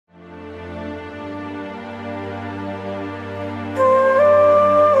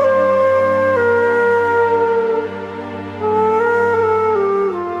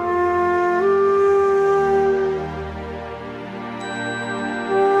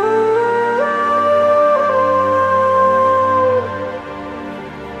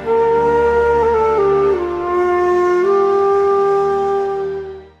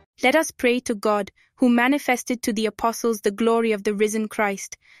Let us pray to God, who manifested to the apostles the glory of the risen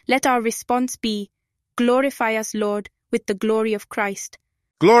Christ. Let our response be, glorify us, Lord, with the glory of Christ.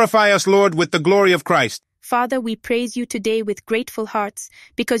 Glorify us, Lord, with the glory of Christ. Father, we praise you today with grateful hearts,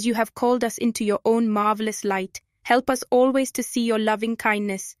 because you have called us into your own marvelous light. Help us always to see your loving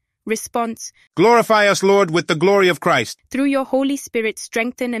kindness. Response: Glorify us, Lord, with the glory of Christ. Through your Holy Spirit,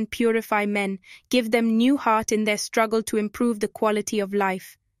 strengthen and purify men. Give them new heart in their struggle to improve the quality of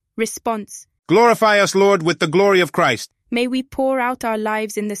life. Response: Glorify us, Lord, with the glory of Christ. May we pour out our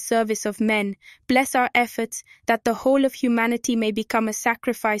lives in the service of men. Bless our efforts, that the whole of humanity may become a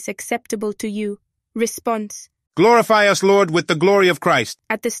sacrifice acceptable to you. Response: Glorify us, Lord, with the glory of Christ.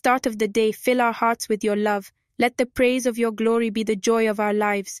 At the start of the day, fill our hearts with your love. Let the praise of your glory be the joy of our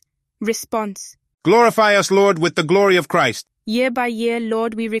lives. Response: Glorify us, Lord, with the glory of Christ. Year by year,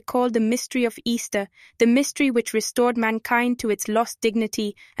 Lord, we recall the mystery of Easter, the mystery which restored mankind to its lost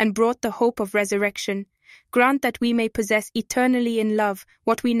dignity and brought the hope of resurrection. Grant that we may possess eternally in love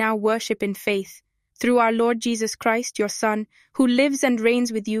what we now worship in faith. Through our Lord Jesus Christ, your Son, who lives and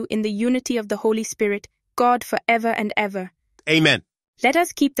reigns with you in the unity of the Holy Spirit, God forever and ever. Amen. Let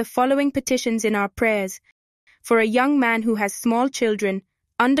us keep the following petitions in our prayers. For a young man who has small children,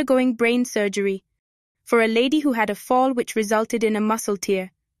 undergoing brain surgery. For a lady who had a fall which resulted in a muscle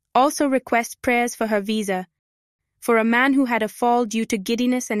tear. Also request prayers for her visa. For a man who had a fall due to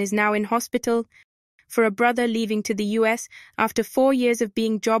giddiness and is now in hospital. For a brother leaving to the US after 4 years of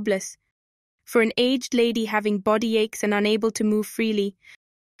being jobless. For an aged lady having body aches and unable to move freely.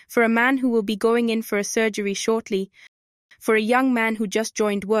 For a man who will be going in for a surgery shortly. For a young man who just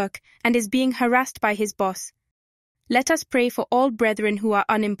joined work and is being harassed by his boss. Let us pray for all brethren who are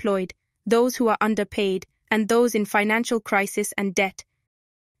unemployed, those who are underpaid, and those in financial crisis and debt.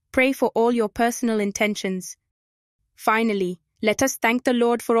 Pray for all your personal intentions. Finally, let us thank the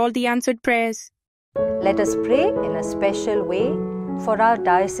Lord for all the answered prayers. Let us pray in a special way for our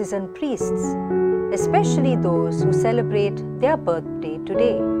diocesan priests, especially those who celebrate their birthday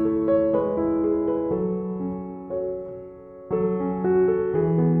today.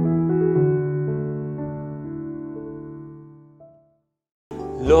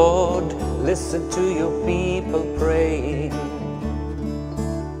 Lord, listen to your people praying.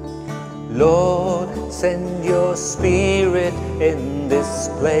 Lord, send your Spirit in this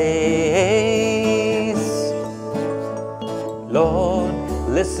place. Lord,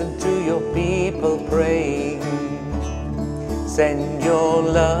 listen to your people praying. Send your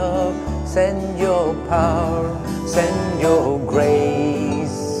love, send your power, send your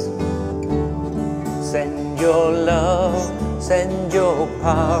grace. Send your love, send your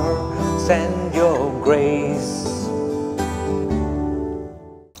power, send your grace.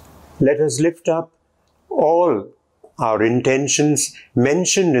 Let us lift up all our intentions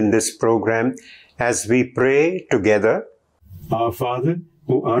mentioned in this program as we pray together. Our Father,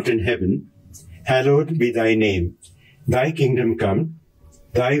 who art in heaven, hallowed be thy name. Thy kingdom come,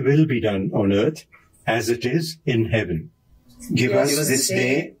 thy will be done on earth as it is in heaven. Give us this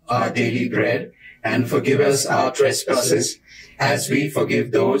day our daily bread, and forgive us our trespasses, as we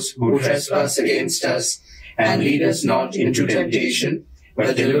forgive those who trespass against us. And lead us not into temptation,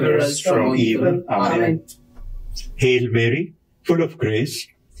 but deliver us from evil. Amen. Hail Mary, full of grace,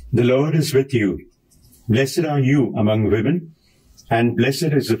 the Lord is with you. Blessed are you among women, and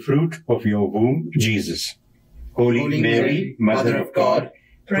blessed is the fruit of your womb, Jesus. Holy Mary, Mother of God,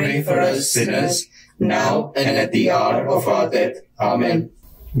 pray for us sinners, now and at the hour of our death. Amen.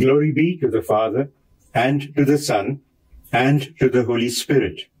 Glory be to the Father, and to the Son, and to the Holy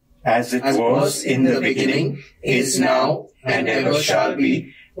Spirit, as it was in the beginning, is now, and ever shall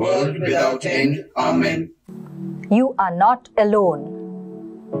be, world without end. Amen. You are not alone.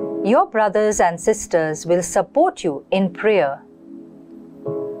 Your brothers and sisters will support you in prayer.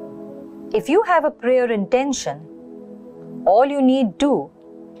 If you have a prayer intention, all you need do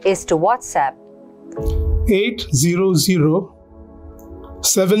is to WhatsApp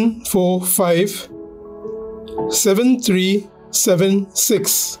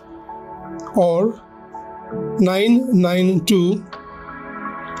 800-745-7376 or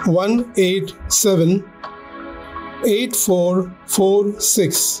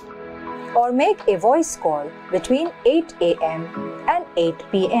 992-187-8446. or make a voice call between 8 a.m. and 8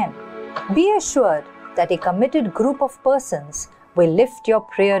 p.m. Be assured that a committed group of persons will lift your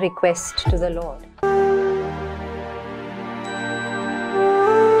prayer request to the Lord.